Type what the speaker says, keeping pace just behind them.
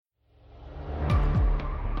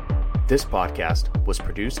This podcast was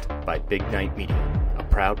produced by Big Night Media, a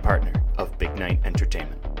proud partner of Big Night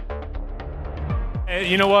Entertainment. Hey,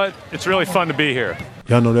 you know what? It's really fun to be here.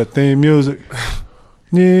 Y'all know that theme music?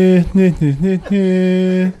 Yeah, yeah, yeah,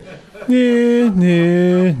 yeah, yeah,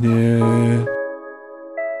 yeah, yeah.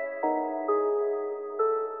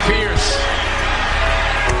 Pierce.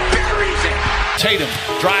 Very easy. Tatum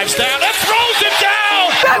drives down and throws it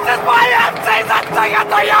down. This is my in-season ticket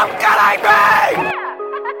to you kidding me?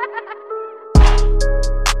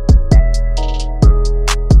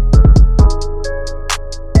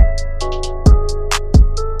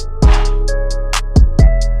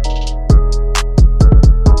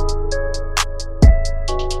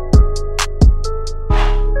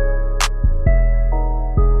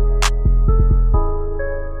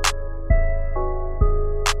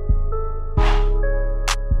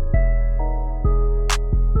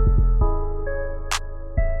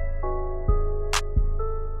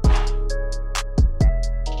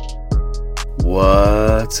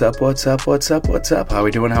 What's up? How we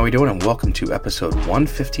doing? And welcome to episode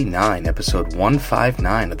 159, episode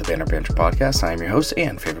 159 of the Banner Banter podcast. I am your host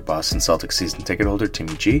and favorite Boston Celtics season ticket holder,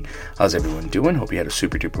 Timmy G. How's everyone doing? Hope you had a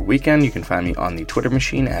super duper weekend. You can find me on the Twitter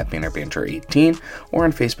machine at BannerBanter18 or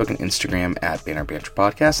on Facebook and Instagram at Banner Banter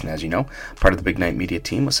Podcast. And as you know, part of the Big Night Media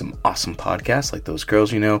team with some awesome podcasts like Those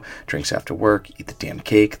Girls You Know, Drinks After Work, Eat the Damn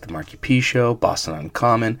Cake, The Marky P Show, Boston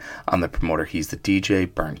Uncommon. I'm the promoter, he's the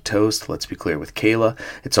DJ, Burnt Toast, Let's Be Clear with Kayla.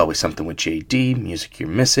 It's always something with JD, music you're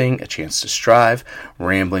missing, a chance to strive,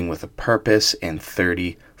 rambling with a purpose, and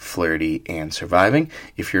 30, flirty, and surviving.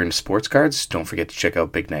 If you're into sports cards, don't forget to check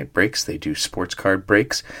out Big Night Breaks. They do sports card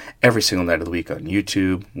breaks every single night of the week on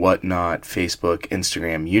YouTube, whatnot, Facebook,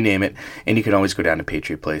 Instagram, you name it. And you can always go down to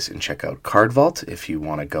Patriot Place and check out Card Vault if you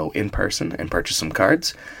want to go in person and purchase some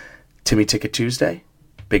cards. Timmy Ticket Tuesday,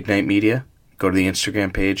 Big Night Media. Go to the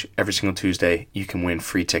Instagram page. Every single Tuesday, you can win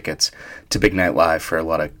free tickets to Big Night Live for a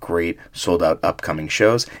lot of great sold-out upcoming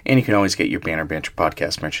shows. And you can always get your Banner Banter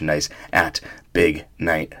podcast merchandise at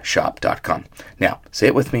bignightshop.com. Now, say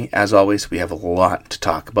it with me. As always, we have a lot to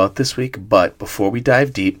talk about this week. But before we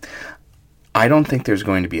dive deep, I don't think there's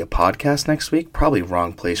going to be a podcast next week. Probably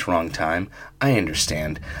wrong place, wrong time. I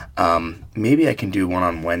understand. Maybe I can do one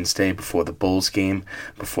on Wednesday before the Bulls game,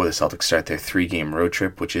 before the Celtics start their 3-game road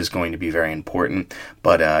trip, which is going to be very important.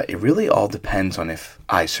 But it really all depends on if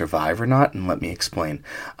I survive or not, and let me explain.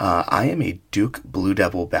 I am a Duke Blue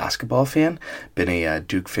Devil basketball fan. Been a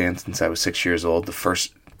Duke fan since I was 6 years old. The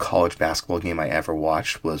first college basketball game I ever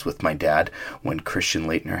watched was with my dad when Christian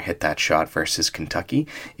Laettner hit that shot versus Kentucky.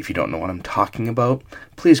 If you don't know what I'm talking about,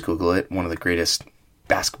 please Google it. One of the greatest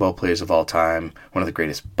basketball players of all time, one of the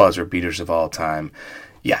greatest buzzer beaters of all time.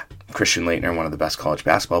 Yeah, Christian Laettner, one of the best college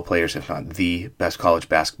basketball players, if not the best college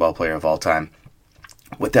basketball player of all time.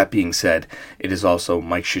 With that being said, it is also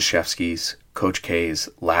Mike Krzyzewski's, Coach K's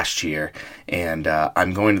last year, and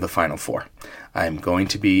I'm going to the Final Four. I'm going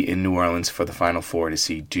to be in New Orleans for the Final Four to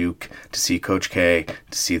see Duke, to see Coach K,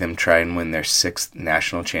 to see them try and win their 6th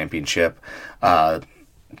national championship.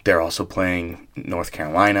 They're also playing North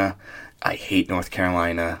Carolina. I hate North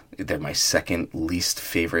Carolina. They're my second least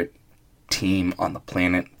favorite team on the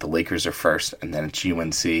planet. The Lakers are first, and then it's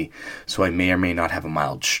UNC. So I may or may not have a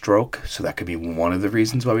mild stroke. So that could be one of the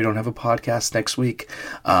reasons why we don't have a podcast next week.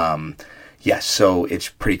 So it's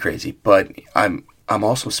pretty crazy. But I'm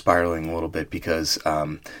also spiraling a little bit because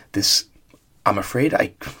I'm afraid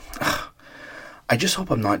I just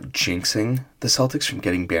hope I'm not jinxing the Celtics from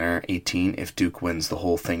getting Banner 18 if Duke wins the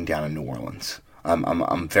whole thing down in New Orleans.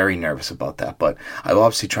 I'm very nervous about that, but I'll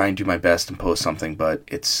obviously try and do my best and post something, but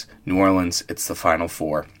it's New Orleans, it's the Final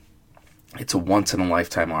Four. It's a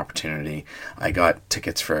once-in-a-lifetime opportunity. I got a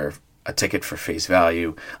ticket for face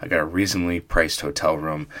value. I got a reasonably priced hotel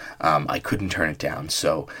room. I couldn't turn it down,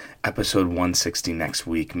 so episode 160 next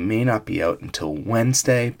week may not be out until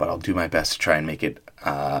Wednesday, but I'll do my best to try and make it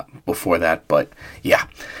before that. But yeah,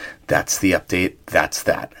 that's the update. That's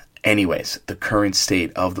that. Anyways, the current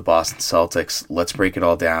state of the Boston Celtics, let's break it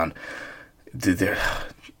all down.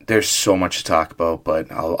 There's so much to talk about,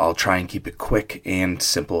 but I'll try and keep it quick and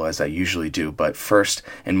simple as I usually do. But first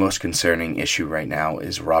and most concerning issue right now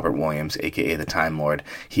is Robert Williams, a.k.a. the Time Lord.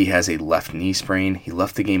 He has a left knee sprain. He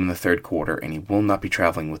left the game in the third quarter, and he will not be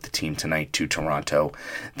traveling with the team tonight to Toronto.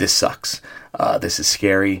 This sucks. This is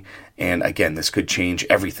scary, and again, this could change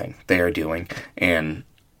everything they are doing, and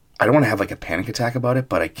I don't want to have like a panic attack about it,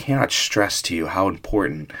 but I cannot stress to you how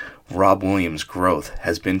important Rob Williams' growth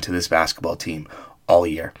has been to this basketball team all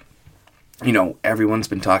year. everyone's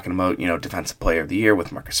been talking about, Defensive Player of the Year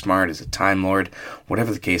with Marcus Smart as a Time Lord,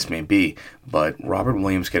 whatever the case may be. But Robert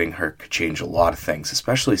Williams getting hurt could change a lot of things,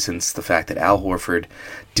 especially since the fact that Al Horford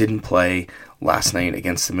didn't play last night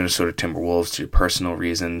against the Minnesota Timberwolves due to personal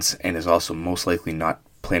reasons and is also most likely not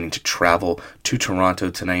planning to travel to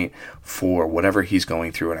Toronto tonight for whatever he's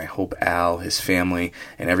going through. And I hope Al, his family,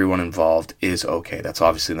 and everyone involved is okay. That's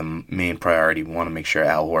obviously the main priority. We want to make sure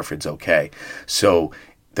Al Horford's okay. So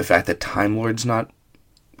the fact that Time Lord's not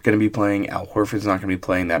going to be playing, Al Horford's not going to be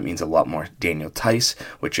playing, that means a lot more Daniel Theis,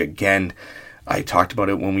 which again, I talked about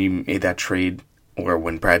it when we made that trade, or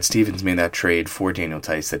when Brad Stevens made that trade for Daniel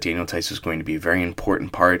Theis, that Daniel Theis was going to be a very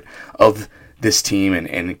important part of this team, and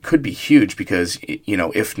it could be huge because,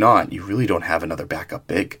 if not, you really don't have another backup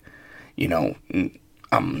big.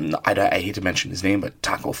 I hate to mention his name, but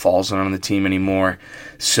Taco Fall's not on the team anymore.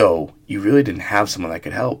 So you really didn't have someone that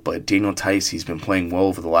could help. But Daniel Theis, he's been playing well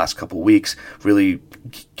over the last couple of weeks, really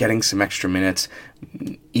getting some extra minutes.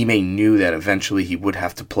 Ime knew that eventually he would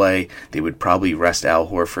have to play. They would probably rest Al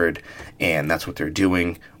Horford, and that's what they're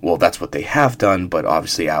doing. Well, that's what they have done, but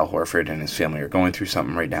obviously Al Horford and his family are going through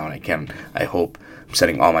something right now, and again, I hope, I'm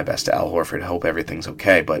sending all my best to Al Horford. I hope everything's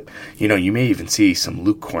okay, but, you may even see some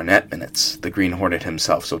Luke Cornett minutes, the Green Hornet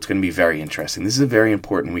himself, so it's going to be very interesting. This is a very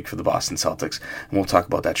important week for the Boston Celtics, and we'll talk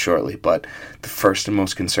about that shortly, but the first and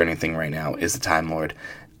most concerning thing right now is the Time Lord.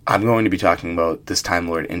 I'm going to be talking about this Time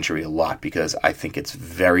Lord injury a lot because I think it's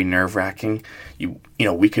very nerve-wracking.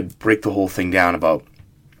 We could break the whole thing down about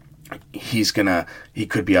he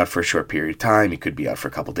could be out for a short period of time, he could be out for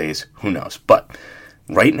a couple days, who knows. But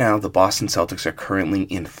right now, the Boston Celtics are currently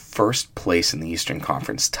in first place in the Eastern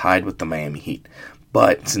Conference, tied with the Miami Heat.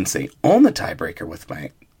 But since they own the tiebreaker with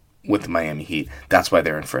the Miami Heat, that's why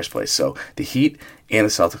they're in first place. So the Heat and the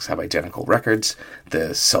Celtics have identical records. The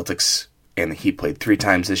Celtics and the Heat played 3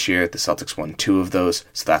 times this year. The Celtics won 2 of those,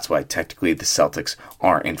 so that's why technically the Celtics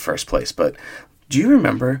are in first place. But do you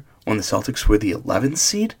remember when the Celtics were the 11th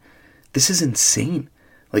seed? This is insane.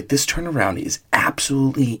 This turnaround is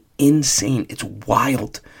absolutely insane. It's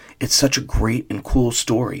wild. It's such a great and cool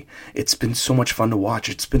story. It's been so much fun to watch.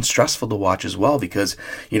 It's been stressful to watch as well because,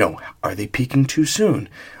 are they peaking too soon?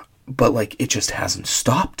 But, it just hasn't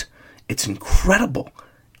stopped. It's incredible.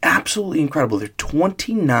 Absolutely incredible. They're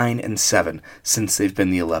 29-7 since they've been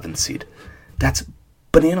the 11th seed. That's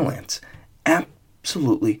banana lands.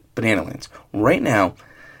 Absolutely banana lands. Right now,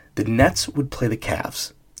 the Nets would play the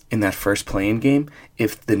Cavs in that first play-in game.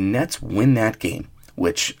 If the Nets win that game,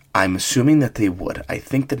 which I'm assuming that they would, I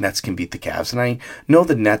think the Nets can beat the Cavs. And I know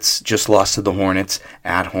the Nets just lost to the Hornets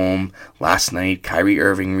at home last night. Kyrie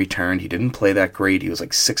Irving returned. He didn't play that great. He was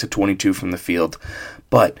 6 of 22 from the field.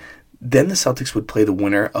 But then the Celtics would play the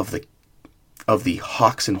winner of the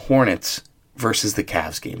Hawks and Hornets versus the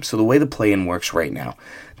Cavs game. So the way the play-in works right now,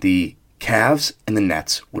 the Cavs and the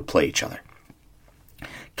Nets would play each other.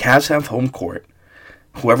 Cavs have home court.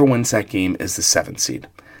 Whoever wins that game is the 7th seed.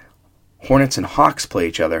 Hornets and Hawks play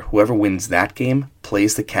each other. Whoever wins that game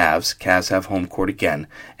plays the Cavs. Cavs have home court again.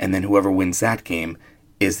 And then whoever wins that game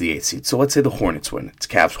is the 8th seed. So let's say the Hornets win. It's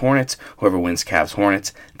Cavs-Hornets. Whoever wins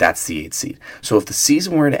Cavs-Hornets, that's the 8th seed. So if the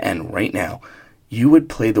season were to end right now, you would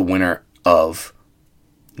play the winner of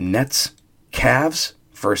Nets-Cavs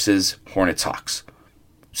versus Hornets-Hawks.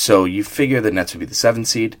 So you figure the Nets would be the 7th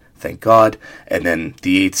seed, thank God, and then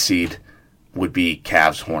the 8th seed would be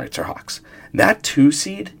Cavs, Hornets, or Hawks. That 2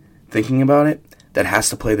 seed, thinking about it, that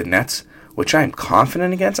has to play the Nets, which I am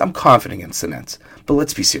confident against. I'm confident against the Nets. But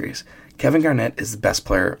let's be serious. Kevin Garnett is the best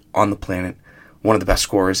player on the planet, one of the best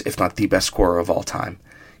scorers, if not the best scorer of all time.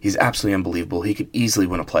 He's absolutely unbelievable. He could easily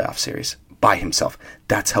win a playoff series by himself.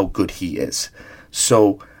 That's how good he is.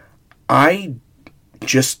 So I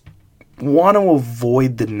just want to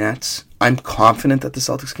avoid the Nets. I'm confident that the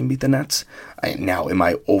Celtics can beat the Nets. Now, am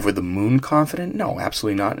I over the moon confident? No,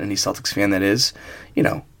 absolutely not. Any Celtics fan that is,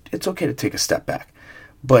 it's okay to take a step back.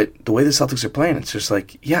 But the way the Celtics are playing, it's just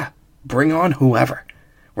bring on whoever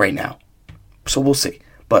right now. So we'll see.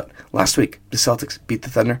 But last week, the Celtics beat the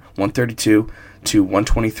Thunder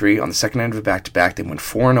 132-123 on the second end of a back-to-back. They went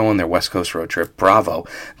 4-0 on their West Coast road trip. Bravo.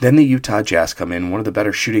 Then the Utah Jazz come in, one of the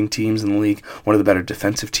better shooting teams in the league, one of the better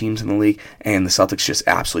defensive teams in the league, and the Celtics just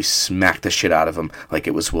absolutely smacked the shit out of them like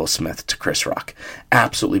it was Will Smith to Chris Rock.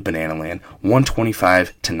 Absolutely banana land,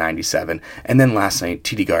 125-97. And then last night,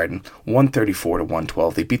 TD Garden,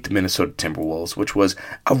 134-112. They beat the Minnesota Timberwolves, which was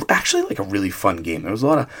actually a really fun game. There was a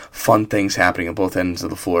lot of fun things happening on both ends of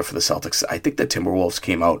the floor for the Celtics. I think the Timberwolves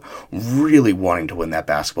came out really wanting to win that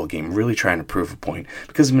basketball game, really trying to prove a point,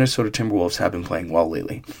 because the Minnesota Timberwolves have been playing well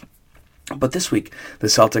lately. But this week, the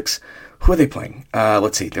Celtics, who are they playing?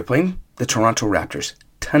 Let's see. They're playing the Toronto Raptors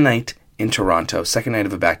tonight in Toronto, second night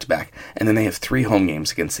of a back-to-back. And then they have 3 home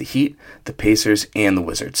games against the Heat, the Pacers, and the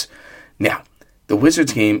Wizards. Now, the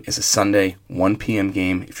Wizards game is a Sunday 1 p.m.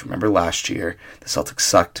 game. If you remember last year, the Celtics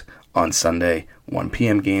sucked on Sunday 1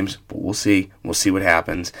 p.m. games, but we'll see. We'll see what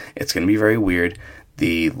happens. It's going to be very weird.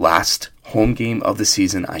 The last home game of the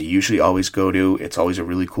season I usually always go to. It's always a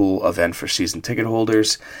really cool event for season ticket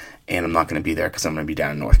holders, and I'm not going to be there because I'm going to be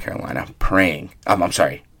down in North Carolina praying.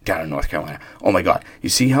 Down in North Carolina. Oh my God. You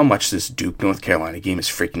see how much this Duke North Carolina game is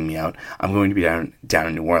freaking me out? I'm going to be down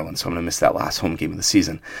in New Orleans, so I'm going to miss that last home game of the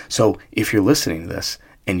season. So if you're listening to this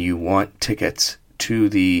and you want tickets to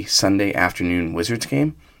the Sunday afternoon Wizards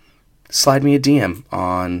game, slide me a DM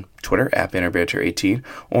on Twitter at BannerBanter18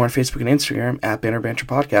 or on Facebook and Instagram at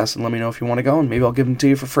BannerBanterPodcast and let me know if you want to go, and maybe I'll give them to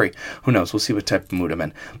you for free. Who knows? We'll see what type of mood I'm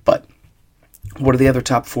in. But what are the other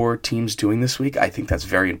top 4 teams doing this week? I think that's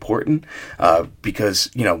very important because,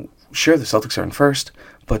 sure, the Celtics are in first,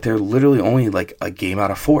 but they're literally only like a game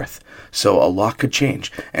out of 4th. So a lot could change.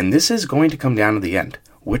 And this is going to come down to the end,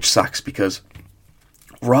 which sucks because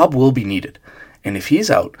Rob will be needed. And if he's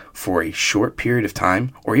out for a short period of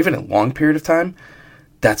time, or even a long period of time,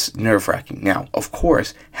 that's nerve-wracking. Now, of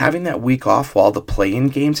course, having that week off while the play-in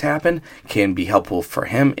games happen can be helpful for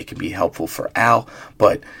him. It can be helpful for Al.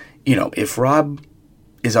 But, if Rob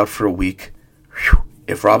is out for a week,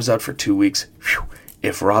 if Rob's out for 2 weeks,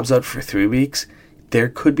 if Rob's out for 3 weeks, there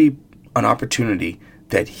could be an opportunity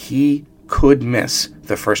that he could miss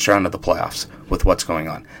the first round of the playoffs with what's going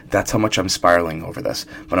on. That's how much I'm spiraling over this.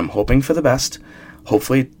 But I'm hoping for the best.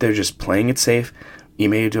 Hopefully they're just playing it safe.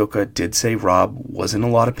 Ime Udoka did say Rob was in a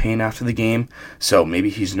lot of pain after the game, so maybe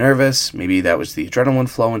he's nervous, maybe that was the adrenaline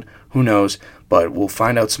flowing, who knows, but we'll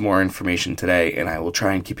find out some more information today, and I will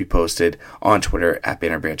try and keep you posted on Twitter at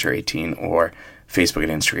BannerBanter18 or Facebook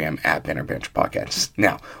and Instagram at BannerBanterPodcast.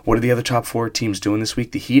 Now, what are the other top 4 teams doing this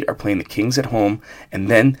week? The Heat are playing the Kings at home, and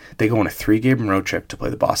then they go on a 3-game road trip to play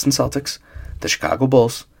the Boston Celtics, the Chicago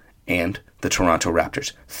Bulls, and the Toronto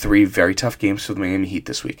Raptors. 3 very tough games for the Miami Heat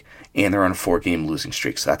this week, and they're on a 4-game losing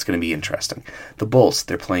streak, so that's going to be interesting. The Bulls,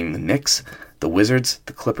 they're playing the Knicks, the Wizards,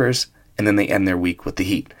 the Clippers, and then they end their week with the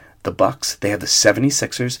Heat. The Bucks, they have the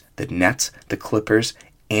 76ers, the Nets, the Clippers,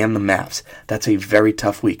 and the Mavs. That's a very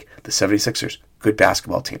tough week. The 76ers, good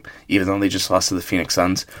basketball team, even though they just lost to the Phoenix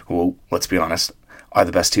Suns, who, let's be honest, are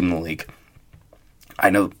the best team in the league. I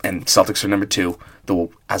know, and Celtics are number 2,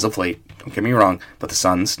 though as of late, don't get me wrong, but the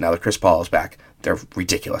Suns, now that Chris Paul is back, they're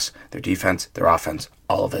ridiculous. Their defense, their offense,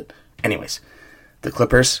 all of it. Anyways, the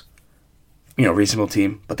Clippers, reasonable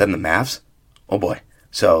team, but then the Mavs, oh boy.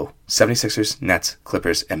 So 76ers, Nets,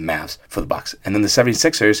 Clippers, and Mavs for the Bucks. And then the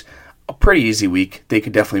 76ers, a pretty easy week. They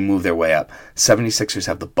could definitely move their way up. 76ers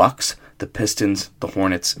have the Bucks, the Pistons, the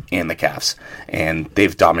Hornets, and the Cavs. And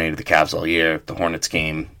they've dominated the Cavs all year. The Hornets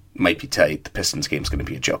game might be tight. The Pistons game is going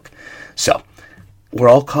to be a joke. So we're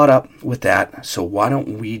all caught up with that. So why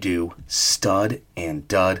don't we do stud and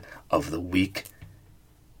dud of the week?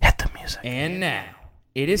 Hit the music. And now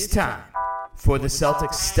it is time for the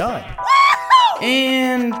Celtics stud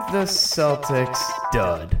and the Celtics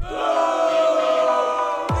dud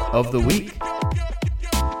of the week.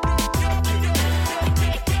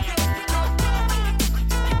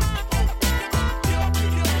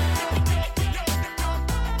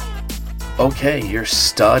 Okay, your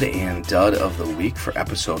stud and dud of the week for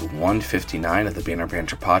episode 159 of the Banner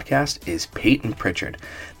Banter podcast is Peyton Pritchard.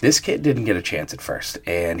 This kid didn't get a chance at first,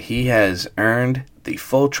 and he has earned the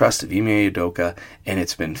full trust of Ime Udoka, and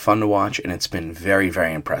it's been fun to watch, and it's been very,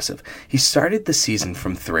 very impressive. He started the season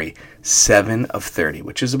from 3, 7 of 30,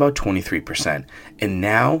 which is about 23%, and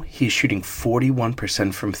now he's shooting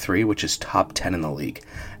 41% from 3, which is top 10 in the league.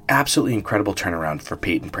 Absolutely incredible turnaround for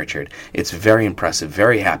Peyton Pritchard. It's very impressive,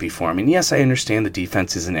 very happy for him. And yes, I understand the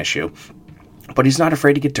defense is an issue, but he's not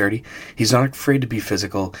afraid to get dirty. He's not afraid to be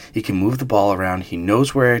physical. He can move the ball around. He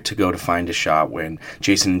knows where to go to find a shot when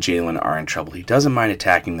Jason and Jalen are in trouble. He doesn't mind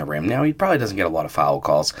attacking the rim. Now, he probably doesn't get a lot of foul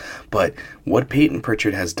calls, but what Peyton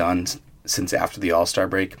Pritchard has done since after the All-Star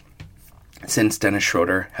break, since Dennis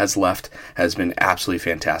Schroeder has left, has been absolutely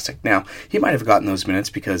fantastic. Now, he might have gotten those minutes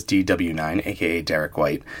because DW9, aka Derek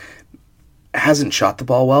White, hasn't shot the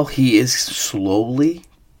ball well. He is slowly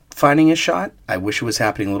finding his shot. I wish it was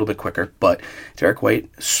happening a little bit quicker, but Derek White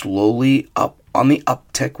slowly up on the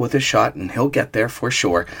uptick with his shot, and he'll get there for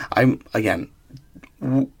sure.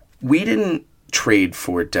 We didn't trade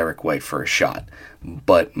for Derek White for a shot.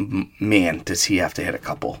 But, man, does he have to hit a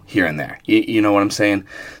couple here and there. You know what I'm saying?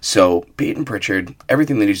 So, Peyton Pritchard,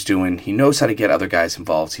 everything that he's doing, he knows how to get other guys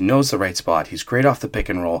involved. He knows the right spot. He's great off the pick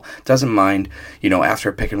and roll. Doesn't mind, after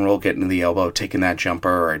a pick and roll, getting to the elbow, taking that jumper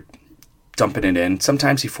or dumping it in.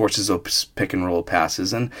 Sometimes he forces those pick and roll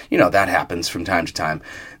passes, and, that happens from time to time.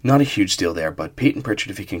 Not a huge deal there, but Peyton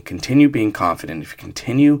Pritchard, if he can continue being confident, if he can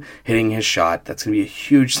continue hitting his shot, that's going to be a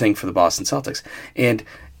huge thing for the Boston Celtics. And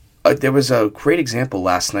there was a great example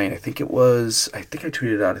last night. I think I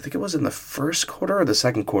tweeted it out. I think it was in the first quarter or the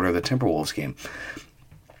second quarter of the Timberwolves game.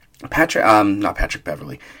 Not Patrick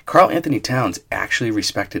Beverley. Karl Anthony Towns actually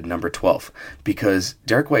respected number 12 because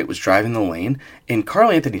Derek White was driving the lane, and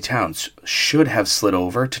Karl Anthony Towns should have slid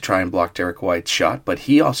over to try and block Derek White's shot, but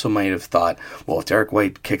he also might have thought, well, if Derek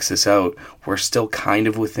White kicks this out, we're still kind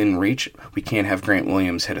of within reach. We can't have Grant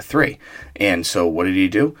Williams hit a three. And so what did he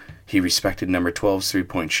do? He respected number 12's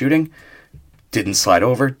three-point shooting, didn't slide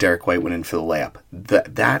over. Derek White went in for the layup.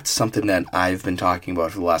 That's something that I've been talking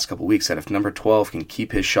about for the last couple of weeks, that if number 12 can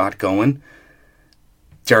keep his shot going,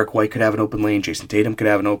 Derek White could have an open lane, Jason Tatum could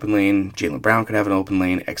have an open lane, Jaylen Brown could have an open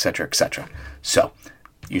lane, etc., etc. So,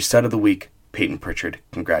 your stud of the week, Peyton Pritchard,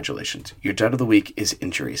 congratulations. Your dud of the week is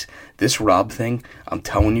injuries. This Rob thing, I'm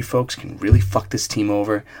telling you folks, can really fuck this team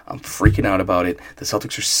over. I'm freaking out about it. The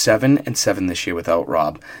Celtics are 7-7 this year without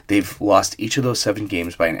Rob. They've lost each of those 7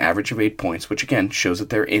 games by an average of 8 points, which again shows that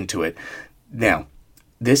they're into it. Now,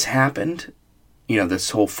 this happened, this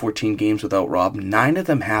whole 14 games without Rob, 9 of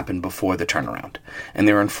them happened before the turnaround. And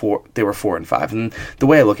they were 4-5. And the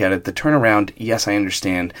way I look at it, the turnaround, yes, I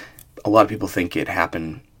understand. A lot of people think it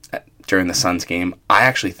happened during the Suns game. I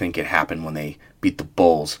actually think it happened when they beat the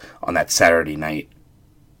Bulls on that Saturday night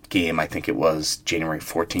game. I think it was January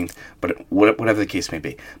 14th, but whatever the case may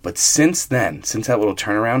be. But since then, since that little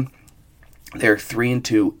turnaround, they're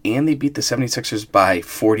 3-2, and they beat the 76ers by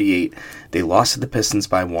 48. They lost to the Pistons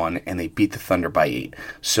by 1, and they beat the Thunder by 8.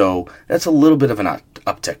 So that's a little bit of an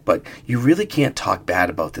uptick, but you really can't talk bad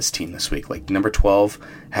about this team this week. Like, number 12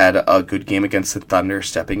 had a good game against the Thunder,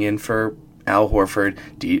 stepping in for Al Horford.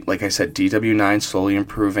 Like I said, DW9 slowly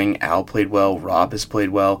improving. Al played well. Rob has played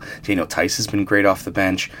well. Daniel Tice has been great off the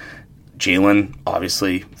bench. Jaylen,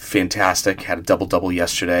 obviously, fantastic. Had a double-double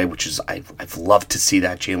yesterday, which is, I've loved to see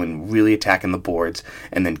that. Jaylen really attacking the boards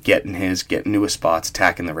and then getting into his spots,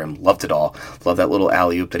 attacking the rim. Loved it all. Love that little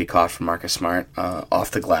alley-oop that he caught from Marcus Smart off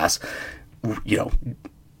the glass.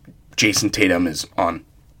 Jason Tatum is on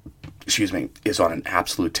an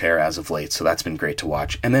absolute tear as of late, so that's been great to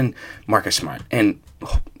watch. And then Marcus Smart. And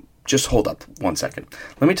just hold up 1 second.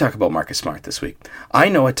 Let me talk about Marcus Smart this week. I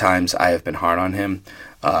know at times I have been hard on him,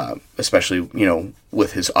 especially,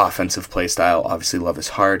 with his offensive play style. Obviously love his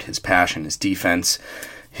heart, his passion, his defense,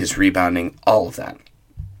 his rebounding, all of that.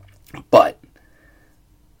 But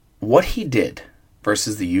what he did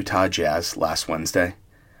versus the Utah Jazz last Wednesday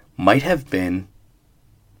might have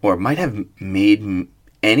made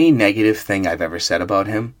any negative thing I've ever said about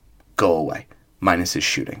him go away, minus his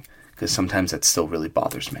shooting, because sometimes that still really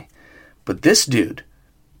bothers me. But this dude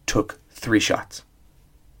took 3 shots.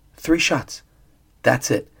 3 shots.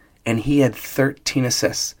 That's it. And he had 13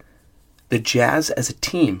 assists. The Jazz as a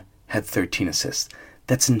team had 13 assists.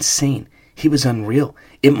 That's insane. He was unreal.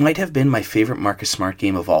 It might have been my favorite Marcus Smart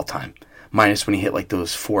game of all time, minus when he hit like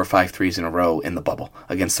those 4 or 5 threes in a row in the bubble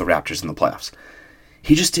against the Raptors in the playoffs.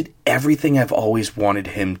 He just did everything I've always wanted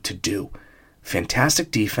him to do.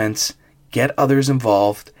 Fantastic defense, get others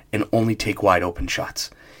involved, and only take wide open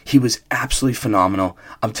shots. He was absolutely phenomenal.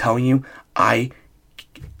 I'm telling you, I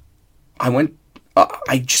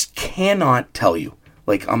just cannot tell you.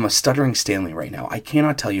 Like, I'm a stuttering Stanley right now. I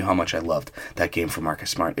cannot tell you how much I loved that game for Marcus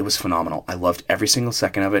Smart. It was phenomenal. I loved every single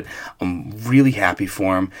second of it. I'm really happy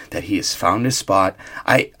for him that he has found his spot.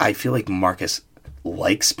 I feel like Marcus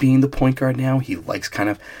likes being the point guard now. He likes kind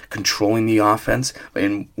of controlling the offense.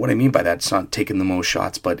 And what I mean by that, it's not taking the most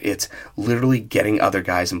shots, but it's literally getting other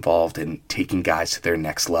guys involved and taking guys to their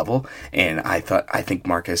next level. And I think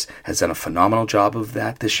Marcus has done a phenomenal job of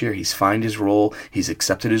that this year. He's found his role. He's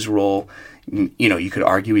accepted his role. You could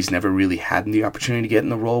argue he's never really had the opportunity to get in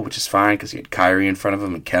the role, which is fine because he had Kyrie in front of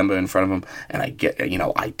him and Kemba in front of him, and I get,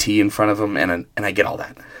 IT in front of him, and I get all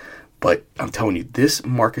that. But I'm telling you, this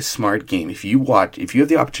Marcus Smart game, if you have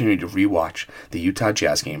the opportunity to rewatch the Utah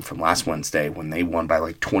Jazz game from last Wednesday when they won by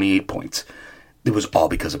like 28 points, it was all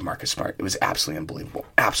because of Marcus Smart. It was absolutely unbelievable.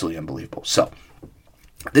 Absolutely unbelievable. So,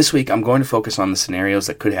 this week, I'm going to focus on the scenarios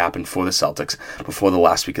that could happen for the Celtics before the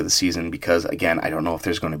last week of the season because, again, I don't know if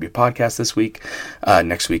there's going to be a podcast this week.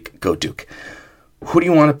 Next week, go Duke. Who do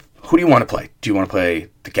you want who do you want to play? Do you want to play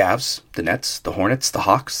the Cavs, the Nets, the Hornets, the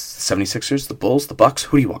Hawks, the 76ers, the Bulls, the Bucks?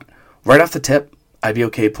 Who do you want? Right off the tip, I'd be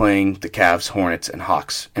okay playing the Cavs, Hornets, and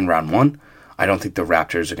Hawks in round 1. I don't think the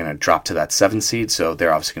Raptors are going to drop to that 7 seed, so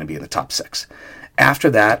they're obviously going to be in the top 6. After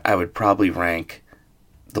that, I would probably rank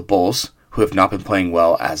the Bulls, who have not been playing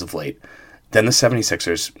well as of late. Then the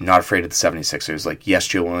 76ers, not afraid of the 76ers. Like, yes,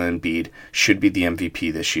 Joel Embiid should be the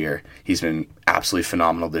MVP this year. He's been absolutely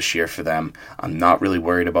phenomenal this year for them. I'm not really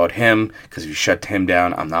worried about him, because if you shut him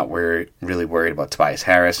down, I'm not really worried about Tobias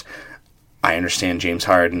Harris. I understand James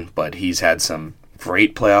Harden, but he's had some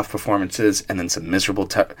great playoff performances and then some miserable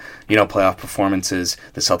playoff performances.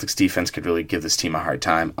 The Celtics defense could really give this team a hard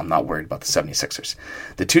time. I'm not worried about the 76ers.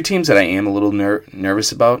 The two teams that I am a little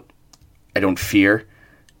nervous about, I don't fear.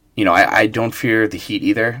 I don't fear the Heat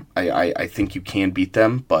either. I think you can beat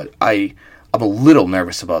them, but I'm a little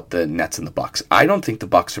nervous about the Nets and the Bucks. I don't think the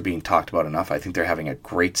Bucks are being talked about enough. I think they're having a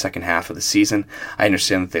great second half of the season. I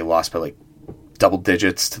understand that they lost by double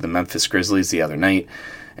digits to the Memphis Grizzlies the other night,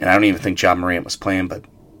 and I don't even think Ja Morant was playing, but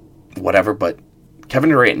whatever. But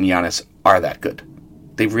Kevin Durant and Giannis are that good.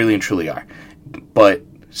 They really and truly are. But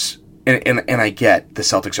and I get the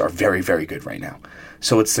Celtics are very, very good right now.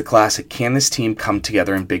 So it's the classic, can this team come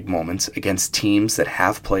together in big moments against teams that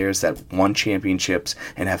have players that won championships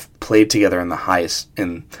and have played together in the highest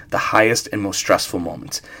and most stressful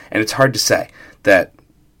moments? And it's hard to say that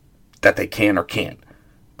they can or can't,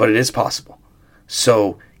 but it is possible.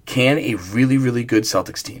 So can a really, really good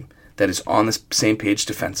Celtics team that is on the same page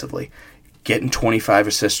defensively, getting 25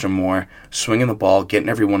 assists or more, swinging the ball, getting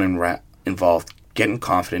everyone involved, getting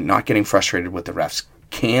confident, not getting frustrated with the refs,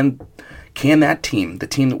 can that team, the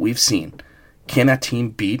team that we've seen, can that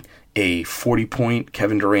team beat a 40-point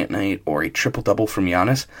Kevin Durant night or a triple-double from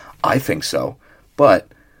Giannis? I think so. But,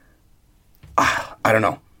 I don't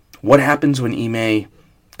know. What happens when Ime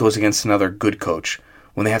goes against another good coach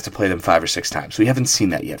when they have to play them 5 or 6 times? We haven't seen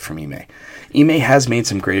that yet from Ime. Ime has made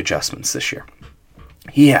some great adjustments this year.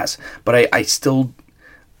 He has. But I still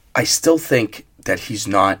think that he's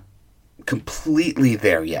not completely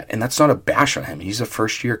there yet, and that's not a bash on him. He's a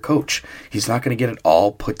first-year coach. He's not going to get it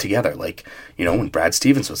all put together. When Brad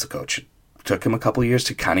Stevens was the coach, it took him a couple of years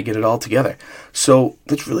to kind of get it all together. So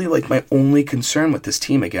that's really my only concern with this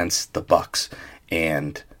team against the Bucks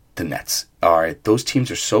and the Nets. All right, those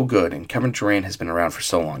teams are so good, and Kevin Durant has been around for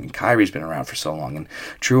so long, and Kyrie's been around for so long, and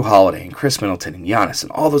Drew Holiday and Chris Middleton and Giannis,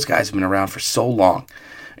 and all those guys have been around for so long.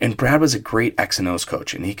 And Brad was a great X and O's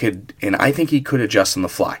coach, and I think he could adjust on the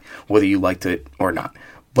fly, whether you liked it or not.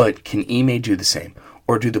 But can Ime do the same?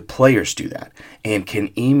 Or do the players do that? And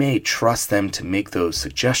can Ime trust them to make those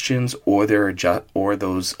suggestions or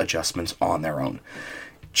those adjustments on their own?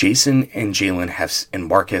 Jason and Jalen and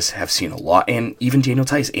Marcus have seen a lot, and even Daniel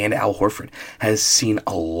Tice and Al Horford has seen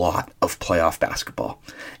a lot of playoff basketball.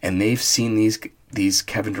 And they've seen these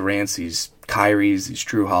Kevin Durants, these Kyries, these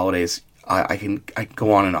Drew Holidays. I can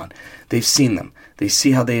go on and on. They've seen them. They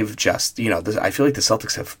see how they've just, I feel like the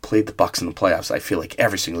Celtics have played the Bucks in the playoffs, I feel like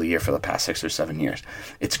every single year for the past 6 or 7 years.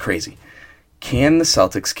 It's crazy. Can the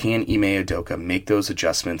Celtics, can Ime Udoka make those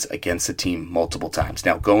adjustments against a team multiple times?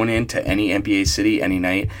 Now, going into any NBA city any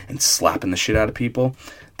night and slapping the shit out of people,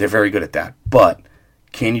 they're very good at that. But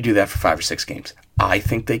can you do that for 5 or 6 games? I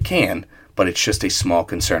think they can, but it's just a small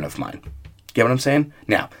concern of mine. Get what I'm saying?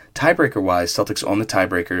 Now, tiebreaker-wise, Celtics own the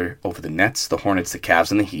tiebreaker over the Nets, the Hornets, the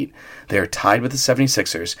Cavs, and the Heat. They are tied with the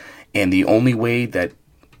 76ers, and the only way that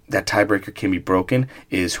tiebreaker can be broken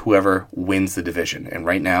is whoever wins the division. And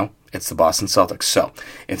right now, it's the Boston Celtics. So,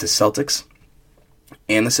 if the Celtics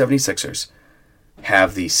and the 76ers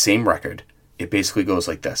have the same record, it basically goes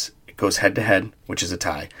like this. It goes head-to-head, which is a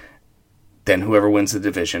tie. Then whoever wins the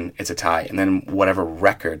division, it's a tie. And then whatever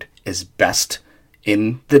record is best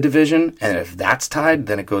in the division, and if that's tied,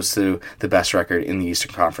 then it goes to the best record in the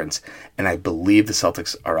Eastern Conference. And I believe the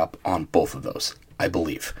Celtics are up on both of those. I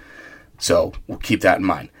believe. So we'll keep that in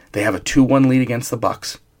mind. They have a 2-1 lead against the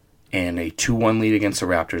Bucks and a 2-1 lead against the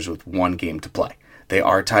Raptors with 1 game to play. They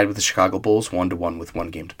are tied with the Chicago Bulls 1-1 with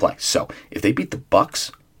 1 game to play. So if they beat the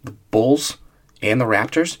Bucks, the Bulls, and the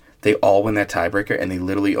Raptors, they all win that tiebreaker, and they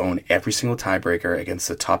literally own every single tiebreaker against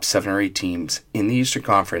the top 7 or 8 teams in the Eastern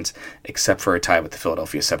Conference, except for a tie with the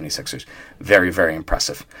Philadelphia 76ers. Very, very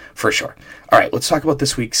impressive, for sure. All right, let's talk about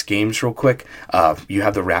this week's games real quick. You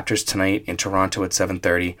have the Raptors tonight in Toronto at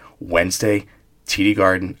 7:30. Wednesday, TD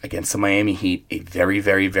Garden against the Miami Heat, a very,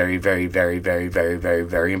 very, very, very, very, very, very, very,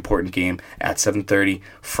 very important game at 7:30.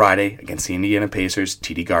 Friday against the Indiana Pacers,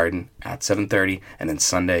 TD Garden at 7:30, and then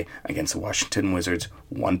Sunday against the Washington Wizards,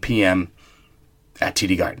 1 p.m. at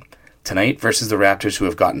TD Garden. tonight versus the Raptors, who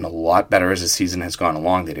have gotten a lot better as the season has gone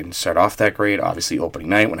along. They didn't start off that great. Obviously, opening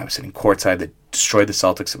night when I was sitting courtside, they destroyed the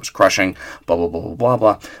Celtics. It was crushing, blah, blah, blah, blah, blah,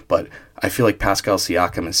 blah. But I feel like Pascal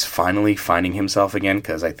Siakam is finally finding himself again,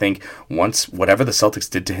 because I think once whatever the Celtics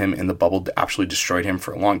did to him in the bubble absolutely destroyed him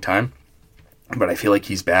for a long time. But I feel like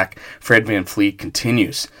he's back. Fred VanVleet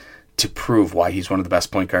continues to prove why he's one of the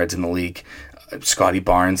best point guards in the league. Scotty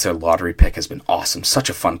Barnes, their lottery pick, has been awesome. Such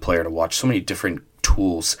a fun player to watch. So many different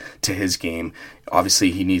tools to his game.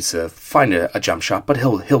 Obviously, he needs to find a jump shot, but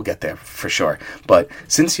he'll get there for sure. But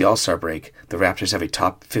since the All-Star break, the Raptors have a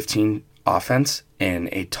top 15 offense and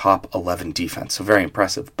a top 11 defense. So very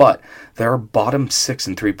impressive. But they're bottom 6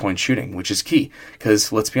 in three-point shooting, which is key.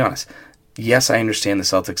 Because let's be honest, yes, I understand the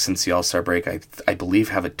Celtics since the All-Star break, I believe,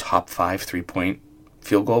 have a top 5 three-point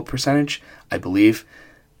field goal percentage. I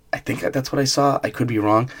think that's what I saw. I could be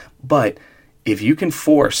wrong. But if you can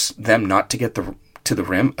force them not to get to the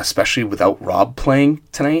rim, especially without Rob playing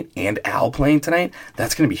tonight and Al playing tonight,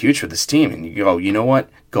 that's going to be huge for this team. And you go, you know what?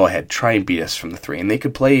 Go ahead, try and beat us from the three. And they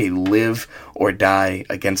could play a live or die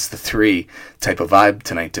against the three type of vibe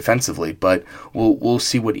tonight defensively. But we'll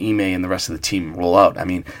see what Ime and the rest of the team roll out. I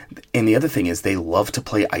mean, and the other thing is they love to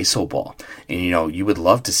play iso ball. And, you would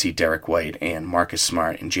love to see Derek White and Marcus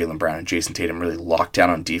Smart and Jaylen Brown and Jason Tatum really lock down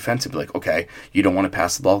on defense and be like, okay, you don't want to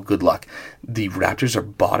pass the ball, good luck. The Raptors are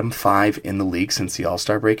bottom 5 in the league since the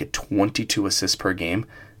All-Star break at 22 assists per game.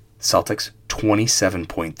 Celtics,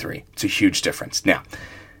 27.3. It's a huge difference. Now,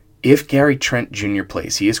 if Gary Trent Jr.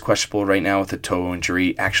 plays, he is questionable right now with a toe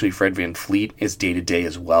injury. Actually, Fred VanVleet is day-to-day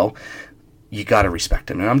as well. You got to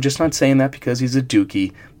respect him. And I'm just not saying that because he's a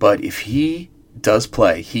dookie, but if he does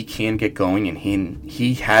play, he can get going, and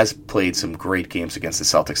he has played some great games against the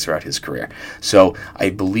Celtics throughout his career. So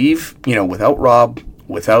I believe, without Rob,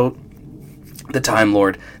 without the Time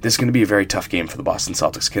Lord, this is going to be a very tough game for the Boston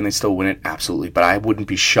Celtics. Can they still win it? Absolutely. But I wouldn't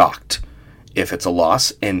be shocked if it's a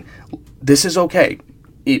loss, and this is okay.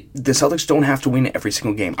 The Celtics don't have to win every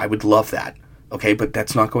single game. I would love that, okay? But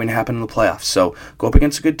that's not going to happen in the playoffs. So go up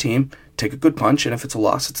against a good team, take a good punch, and if it's a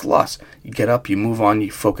loss, it's a loss. You get up, you move on,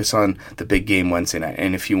 you focus on the big game Wednesday night.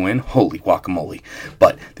 And if you win, holy guacamole.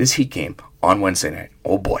 But this Heat game on Wednesday night,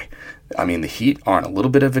 oh boy. I mean, the Heat are on a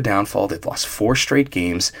little bit of a downfall. They've lost 4 straight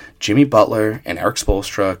games. Jimmy Butler and Erik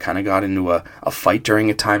Spoelstra kind of got into a fight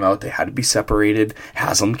during a timeout. They had to be separated.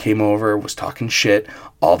 Haslam came over, was talking shit,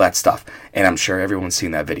 all that stuff. And I'm sure everyone's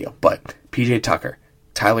seen that video. But PJ Tucker,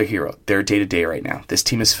 Tyler Hero, they're day-to-day right now. This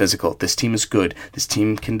team is physical. This team is good. This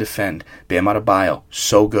team can defend. Bam Adebayo,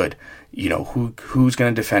 so good. Who's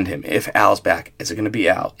going to defend him? If Al's back, is it going to be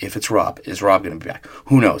Al? If it's Rob, is Rob going to be back?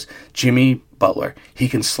 Who knows? Jimmy Butler, he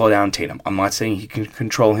can slow down Tatum. I'm not saying he can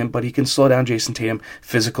control him, but he can slow down Jason Tatum.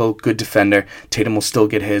 Physical, good defender. Tatum will still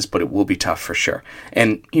get his, but it will be tough for sure.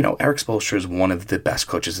 And, Erik Spoelstra is one of the best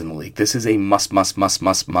coaches in the league. This is a must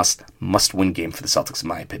win game for the Celtics, in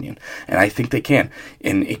my opinion. And I think they can.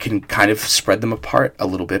 And it can kind of spread them apart a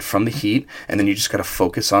little bit from the Heat, and then you just got to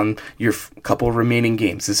focus on your couple of remaining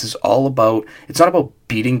games. This is all about, it's not about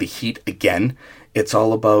beating the Heat again. It's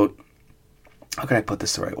all about, how can I put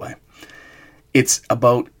this the right way? It's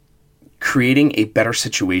about creating a better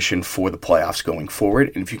situation for the playoffs going forward.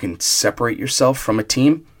 And if you can separate yourself from a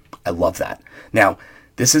team, I love that. Now,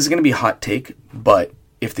 this is going to be a hot take, but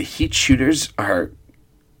if the Heat shooters are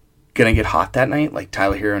going to get hot that night, like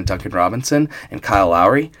Tyler Hero and Duncan Robinson and Kyle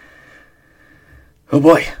Lowry, oh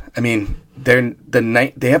boy. I mean, they have the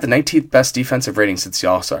 19th best defensive rating since the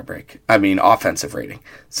All-Star break. I mean, offensive rating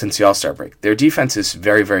since the All-Star break. Their defense is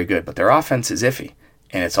very, very good, but their offense is iffy.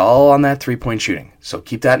 And it's all on that three-point shooting. So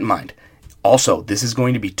keep that in mind. Also, this is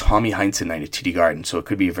going to be Tommy Heinsohn night at TD Garden. So it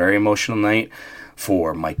could be a very emotional night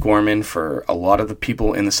for Mike Gorman, for a lot of the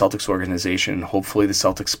people in the Celtics organization. Hopefully the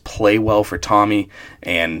Celtics play well for Tommy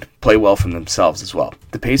and play well for themselves as well.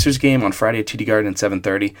 The Pacers game on Friday at TD Garden at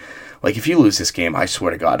 7:30. Like, if you lose this game, I swear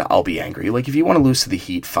to God, I'll be angry. Like, if you want to lose to the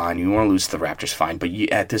Heat, fine. You want to lose to the Raptors, fine. But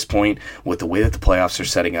at this point, with the way that the playoffs are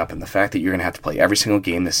setting up and the fact that you're going to have to play every single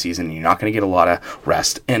game this season, and you're not going to get a lot of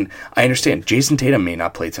rest. And I understand, Jason Tatum may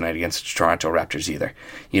not play tonight against the Toronto Raptors either.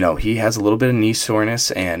 He has a little bit of knee soreness,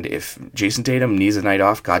 and if Jason Tatum needs a night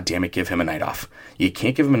off, God damn it, give him a night off. You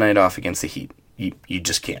can't give him a night off against the Heat. You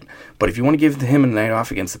just can't. But if you want to give him a night off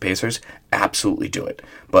against the Pacers, absolutely do it.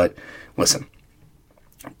 But listen,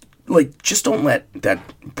 just don't let that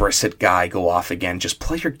Brissett guy go off again. Just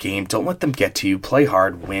play your game. Don't let them get to you. Play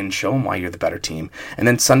hard, win, show them why you're the better team. And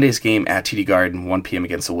then Sunday's game at TD Garden, 1 p.m.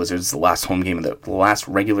 against the Wizards, the last home game of the last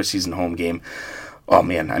regular season home game. Oh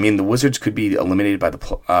man, I mean, the Wizards could be eliminated by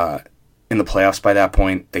in the playoffs by that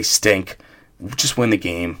point. They stink. just win the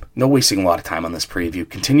game. No wasting a lot of time on this preview.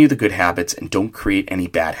 Continue the good habits and don't create any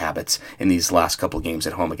bad habits in these last couple games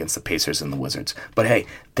at home against the Pacers and the Wizards. But hey,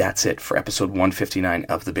 that's it for episode 159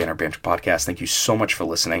 of the Banner Banter podcast. Thank you so much for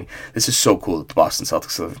listening. This is so cool that the Boston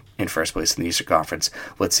Celtics are in first place in the Eastern Conference.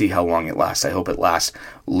 Let's see how long it lasts. I hope it lasts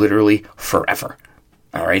literally forever.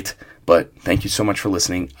 All right? But thank you so much for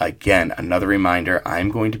listening. Again, another reminder, I'm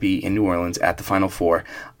going to be in New Orleans at the Final Four.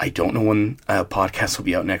 I don't know when a podcast will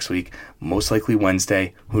be out next week. Most likely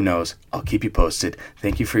Wednesday. Who knows? I'll keep you posted.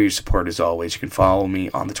 Thank you for your support as always. You can follow me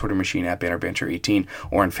on the Twitter machine at BannerBanter18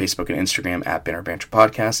 or on Facebook and Instagram at BannerBanter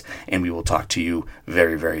Podcast. And we will talk to you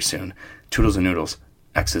very, very soon. Toodles and noodles.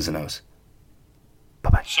 X's and O's.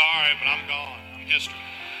 Bye-bye. Sorry, but I'm gone. I'm history.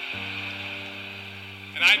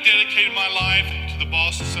 And I dedicated my life to the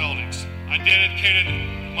Boston Celtics. I dedicated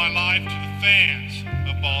my life to the fans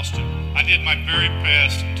of Boston. I did my very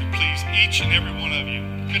best to please each and every one of you.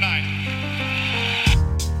 Good night.